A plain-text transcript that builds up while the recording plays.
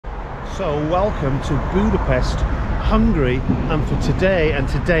So welcome to Budapest, Hungary, and for today and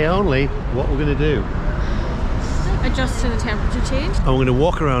today only, what we're going to do? Adjust to the temperature change. And we're going to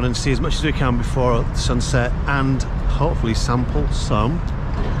walk around and see as much as we can before sunset and hopefully sample some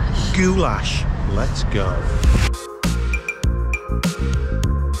goulash. Let's go.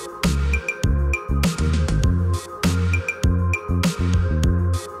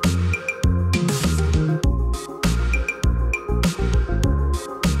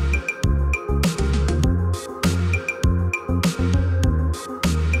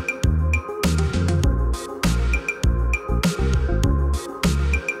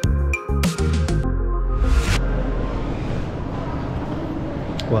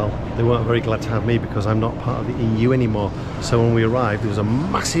 Well, they weren't very glad to have me because I'm not part of the EU anymore. So when we arrived, there was a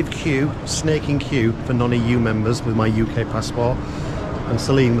massive queue, snaking queue for non-EU members with my UK passport, and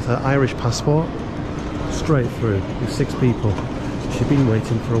Celine with her Irish passport, straight through with 6 people. She'd been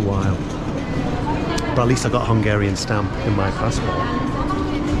waiting for a while. But at least I got a Hungarian stamp in my passport.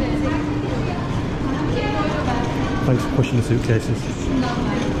 Thanks for pushing the suitcases.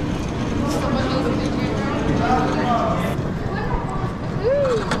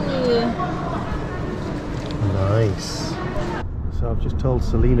 Nice. So I've just told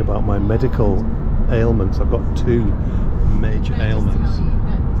Celine about my medical ailments. I've got 2 major ailments. So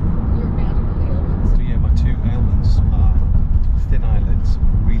yeah, my 2 ailments are thin eyelids,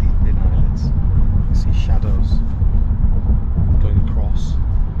 really thin eyelids. You can see shadows going across.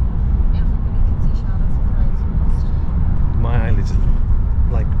 My eyelids are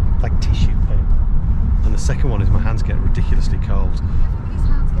like tissue pain. And the second one is my hands get ridiculously cold. Everybody's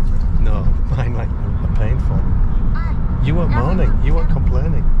hands get ridiculously No, mine are painful. You weren't moaning, you weren't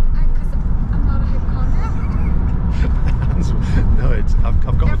complaining. Because I'm not a hypochondriac. No, it's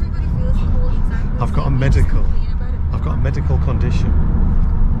I've got Everybody feels cold exactly. I've got a medical condition.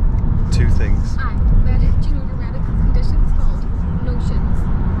 2 things. Do you know your medical condition's called? Notions.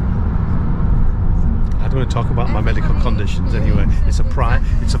 I don't want to talk about my medical conditions anyway. It's a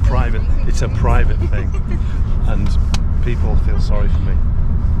private thing, and people feel sorry for me.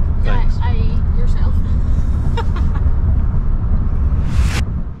 Thanks. Yourself.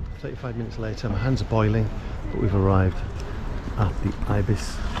 35 minutes later, my hands are boiling, but we've arrived at the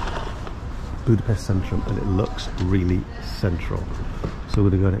Ibis Budapest Centrum, and it looks really central. So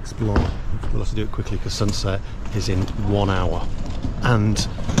we're going to go and explore. We'll have to do it quickly because sunset is in 1 hour, and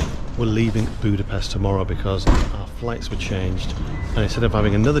we're leaving Budapest tomorrow because our flights were changed, and instead of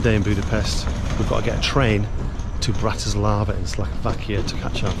having another day in Budapest, we've got to get a train to Bratislava in Slovakia to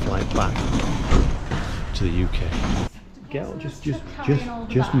catch our flight back to the UK.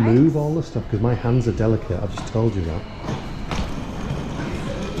 Just move all the stuff because my hands are delicate. I've just told you that.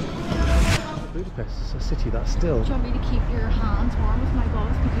 Budapest is a city that's still. Do you want me to keep your hands warm with my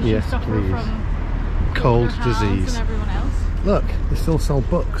gloves because you suffer from cold disease? And everyone else. Look, they still sell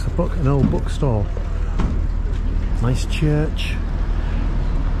books. An old bookstore. Nice church.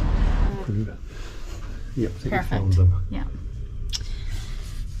 Yep, I think we found them. Yeah.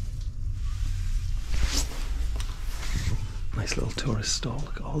 Nice little tourist stall.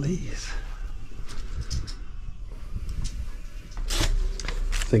 Look at all these.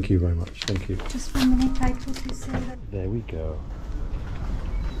 Thank you very much. Thank you. Just 1 minute, I totally say that. There we go.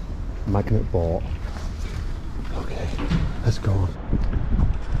 Magnet bought. Okay, let's go on.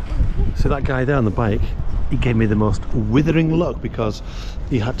 So that guy there on the bike, he gave me the most withering look because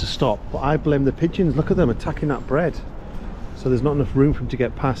he had to stop. But I blame the pigeons. Look at them attacking that bread. So there's not enough room for him to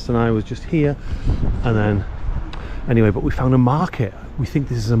get past, and I was just here. And then, anyway, but we found a market. We think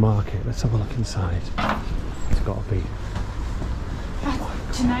this is a market. Let's have a look inside. It's got to be.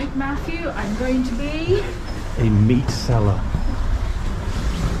 Tonight, Matthew, I'm going to be a meat seller.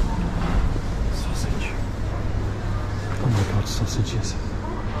 Sausage. Oh my god, sausages.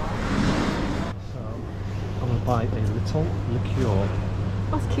 So, I'm going to buy a little liqueur.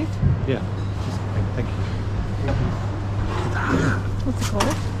 That's cute. Yeah, thank you. What's it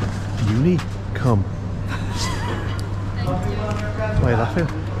called? Uni, come. Why are you laughing?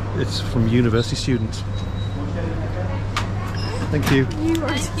 It's from university students. Thank you. You are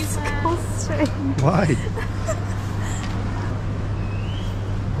disgusting. Why?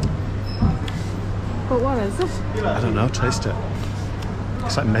 But what is it? I don't know, taste it.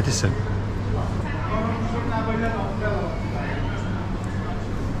 It's like medicine.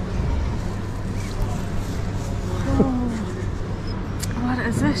 What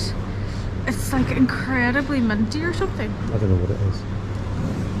is it? It's like incredibly minty or something. I don't know what it is.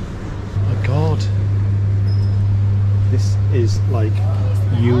 Oh my god. This is like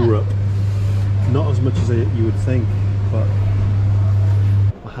Europe. Not as much as you would think, but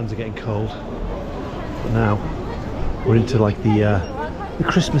my hands are getting cold. But now we're into like the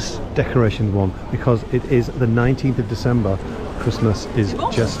Christmas decoration one, because it is the 19th of December. Christmas is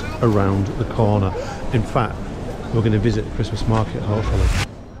just around the corner. In fact, we're going to visit the Christmas market, hopefully.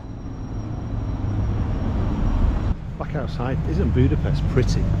 Back outside, isn't Budapest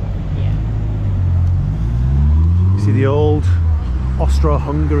pretty? Yeah. You see the old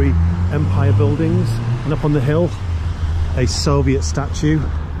Austro-Hungary Empire buildings, and up on the hill, a Soviet statue,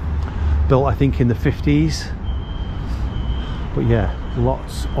 built I think in the 50s. But yeah,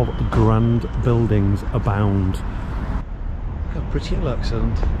 lots of grand buildings abound. Look how pretty it looks,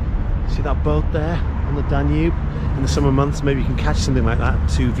 and see that boat there on the Danube? In the summer months maybe you can catch something like that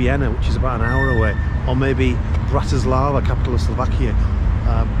to Vienna, which is about an hour away, or maybe Bratislava, capital of Slovakia,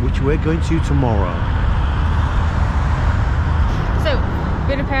 which we're going to tomorrow. So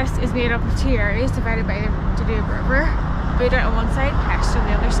Budapest is made up of two areas divided by the Danube River. Buda on one side, Pest on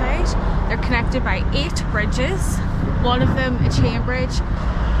the other side. They're connected by 8 bridges, one of them a chain bridge.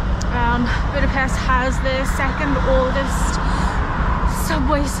 Budapest has the second oldest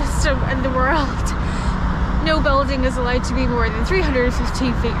subway system in the world. No building is allowed to be more than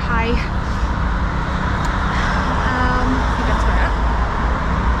 315 feet high. I think that's about it.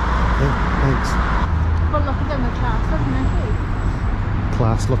 Yeah, thanks. But look at them, they're class looking, aren't they?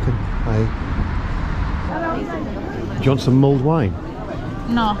 Class looking. Aye. Do you want some mulled wine?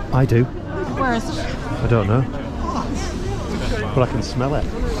 No. I do. Where is it? I don't know. But I can smell it.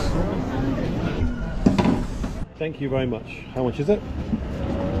 Thank you very much. How much is it?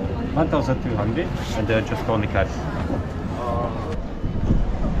 1,200 and just only cash.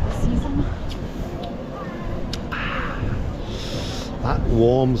 Season. That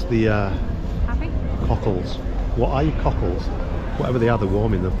warms the Happy? cockles. What are your cockles? Whatever they are, they're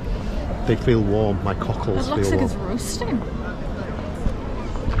warming them. They feel warm. My cockles It looks feel like warm. it's roasting.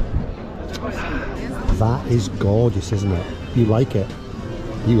 That is gorgeous, isn't it? You like it?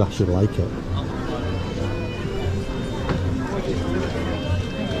 You actually like it.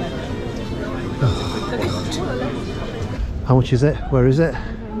 How much is it? Where is it?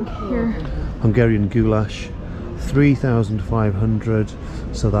 Here. Hungarian goulash, 3,500.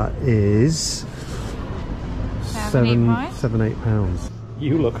 So that is £7-8.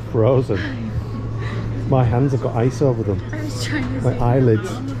 You look frozen. My hands have got ice over them. I was trying to My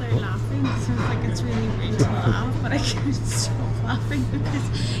eyelids. without laughing, so like it's really weird to laugh, but I can't stop laughing because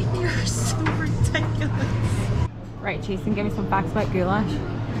you're so ridiculous. Right, Jason, give me some facts about goulash.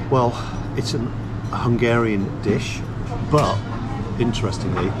 Well, it's a Hungarian dish, but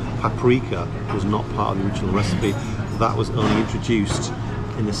interestingly, paprika was not part of the original recipe. That was only introduced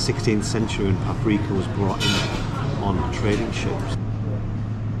in the 16th century when paprika was brought in on trading ships.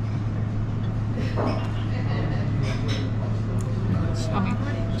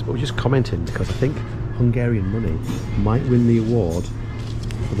 But we're just commenting because I think Hungarian money might win the award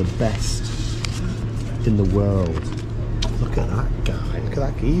for the best in the world. Look at that guy, look at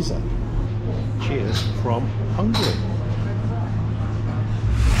that geezer. Cheers from Hungary.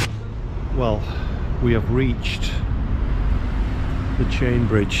 Well, we have reached the chain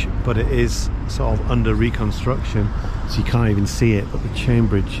bridge, but it is sort of under reconstruction, so you can't even see it, but the chain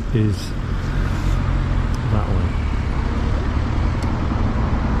bridge is that way.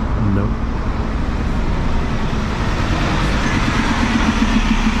 No.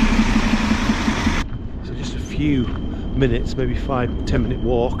 So just a few minutes, maybe 5-10 minute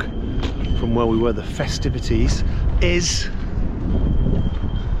walk from where we were, the festivities, is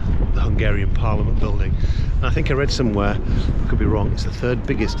the Hungarian Parliament building. And I think I read somewhere, I could be wrong, it's the 3rd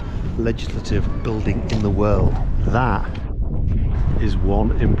biggest legislative building in the world. That is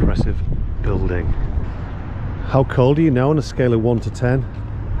one impressive building. How cold are you now on a scale of 1 to 10?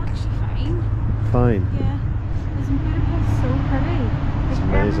 Actually fine. Fine. Yeah. Isn't Budapest so pretty? It's Like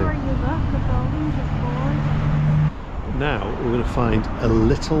amazing. everywhere you look, the buildings are gorgeous. Now we're going to find a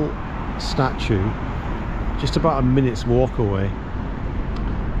little statue just about a minute's walk away,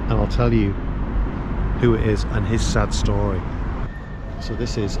 and I'll tell you who it is and his sad story. So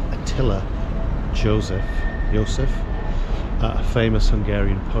this is Attila Joseph, a famous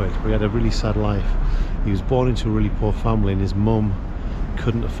Hungarian poet, but he had a really sad life. He was born into a really poor family and his mum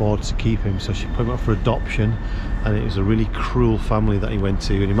couldn't afford to keep him, so she put him up for adoption, and it was a really cruel family that he went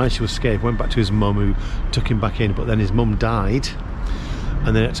to, and he managed to escape, went back to his mum who took him back in, but then his mum died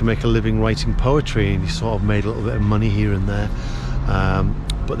and then he had to make a living writing poetry, and he sort of made a little bit of money here and there,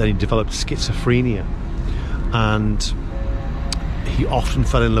 but then he developed schizophrenia, and he often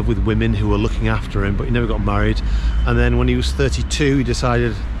fell in love with women who were looking after him, but he never got married. And then when he was 32 he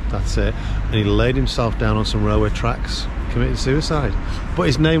decided that's it, and he laid himself down on some railway tracks committed suicide. But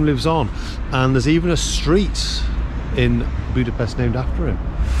his name lives on, and there's even a street in Budapest named after him.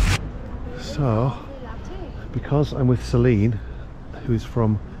 So, because I'm with Celine, who's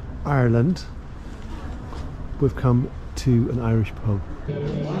from Ireland, we've come to an Irish pub.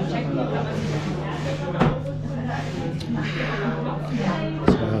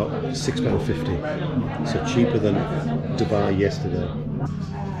 It's about £6.50, so cheaper than Dubai yesterday.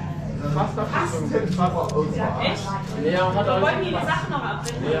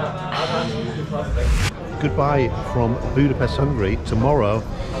 Goodbye from Budapest, Hungary. Tomorrow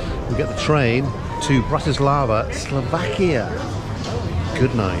we get the train to Bratislava, Slovakia.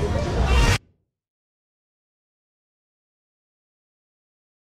 Good night.